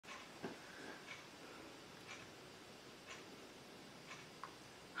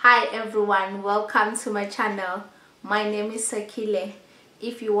Hi everyone, welcome to my channel. My name is Sakile.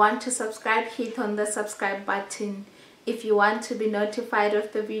 If you want to subscribe, hit on the subscribe button. If you want to be notified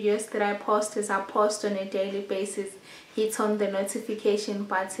of the videos that I post as I post on a daily basis, hit on the notification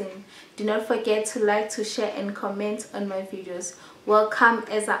button. Do not forget to like, to share and comment on my videos. Welcome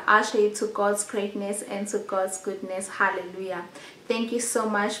as I usher you to God's greatness and to God's goodness. Hallelujah. Thank you so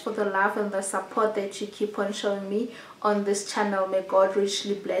much for the love and the support that you keep on showing me on this channel. May God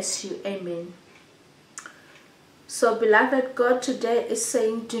richly bless you. Amen. So beloved, God today is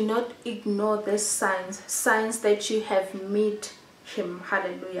saying, do not ignore the signs that you have met him.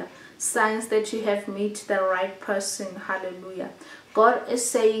 Hallelujah. Signs that you have met the right person. Hallelujah. God is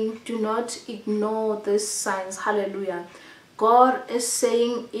saying, do not ignore these signs. Hallelujah. God is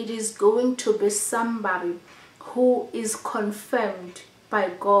saying it is going to be somebody who is confirmed by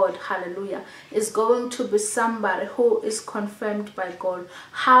God. Hallelujah. Is going to be somebody who is confirmed by God.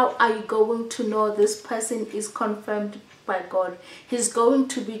 How are you going to know this person is confirmed by God? He's going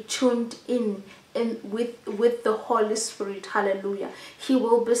to be tuned in with the Holy Spirit. Hallelujah. He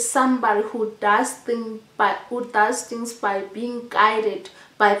will be somebody who does things by being guided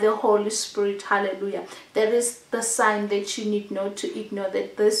by the Holy Spirit. Hallelujah. That is the sign that you need not to ignore,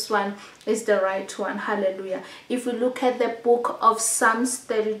 that this one is the right one. Hallelujah. If we look at the book of Psalms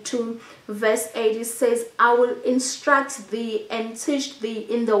 32 verse 8, it says, I will instruct thee and teach thee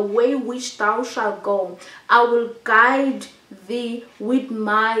in the way which thou shalt go. I will guide thee with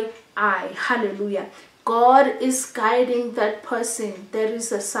my eye. Hallelujah. God is guiding that person. There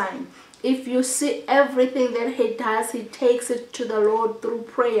is a sign. If you see everything that he does, he takes it to the Lord through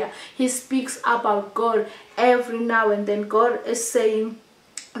prayer. He speaks about God every now and then. God is saying,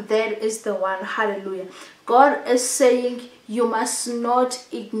 that is the one. Hallelujah. God is saying you must not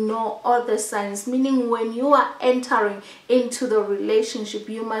ignore all the signs, meaning when you are entering into the relationship,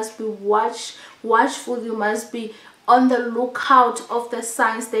 you must be watchful. You must be on the lookout of the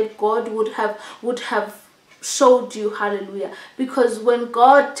signs that God would have showed you. Hallelujah. Because when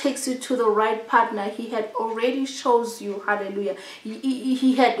God takes you to the right partner, he had already shows you. Hallelujah.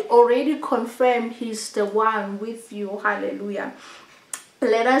 He had already confirmed he's the one with you. Hallelujah.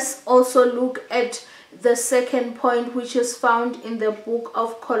 Let us also look at the second point, which is found in the book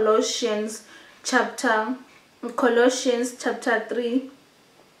of Colossians chapter 3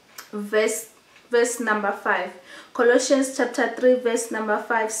 verse number 5. Colossians chapter 3 verse number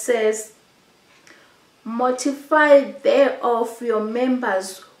 5 says, mortify thereof your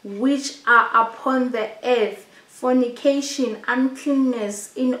members which are upon the earth, fornication,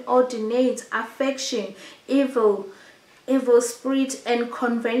 uncleanness, inordinate affection, evil spirit, and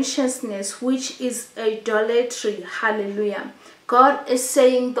covetousness, which is idolatry. Hallelujah. God is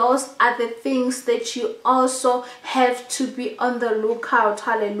saying those are the things that you also have to be on the lookout.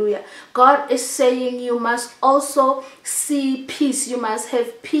 Hallelujah. God is saying you must also see peace. You must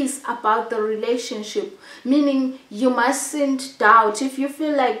have peace about the relationship. Meaning you mustn't doubt. If you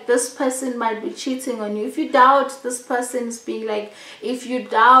feel like this person might be cheating on you, if you doubt this person's being like, if you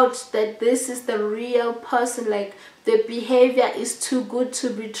doubt that this is the real person, like the behavior is too good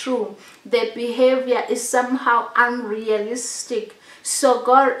to be true, the behavior is somehow unrealistic. So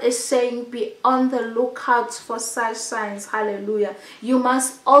God is saying be on the lookout for such signs. Hallelujah. You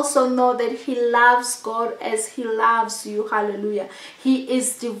must also know that he loves God as he loves you. Hallelujah. He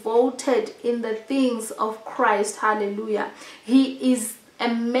is devoted in the things of Christ. Hallelujah. He is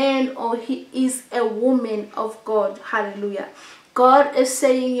a man or he is a woman of God. Hallelujah. God is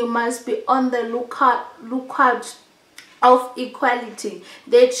saying you must be on the lookout of equality,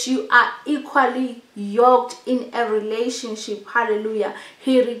 that you are equally yoked in a relationship. Hallelujah.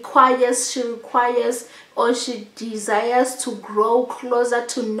 She requires, or she desires to grow closer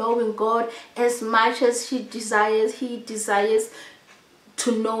to knowing God as much as he desires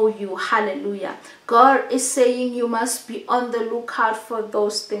to know you. Hallelujah. God is saying you must be on the lookout for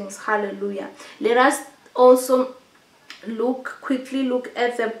those things. Hallelujah. Let us also quickly look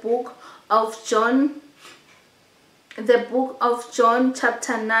at the book of John. The book of John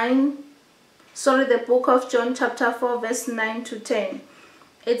chapter 4 verse 9 to 10.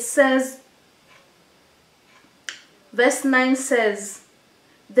 It says, verse 9 says,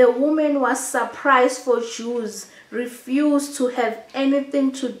 the woman was surprised, for Jews refused to have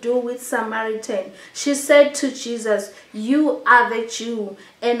anything to do with Samaritan. She said to Jesus, you are the Jew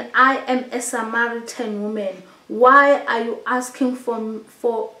and I am a Samaritan woman. Why are you asking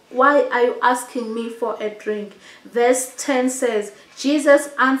me for a drink? Verse 10 says, Jesus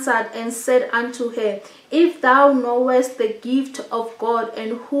answered and said unto her, If thou knowest the gift of God,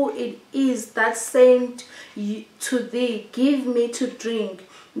 and who it is that saith to thee, give me to drink,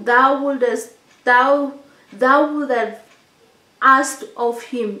 thou wouldst have asked of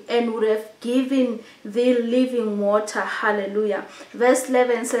him, and would have given thee living water. Hallelujah. Verse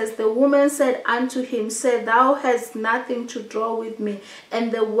 11 says, the woman said unto him, say, thou hast nothing to draw with me,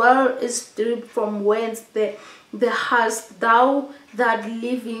 and the well is deep, from whence the hast thou that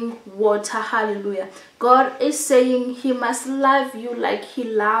living water. Hallelujah. God is saying he must love you like he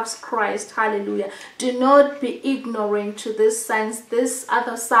loves Christ. Hallelujah. Do not be ignorant to this signs, this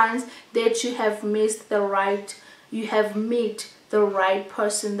other signs, that you have missed the right, you have met the right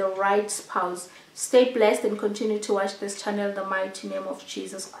person, the right spouse. Stay blessed and continue to watch this channel in the mighty name of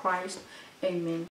Jesus Christ. Amen.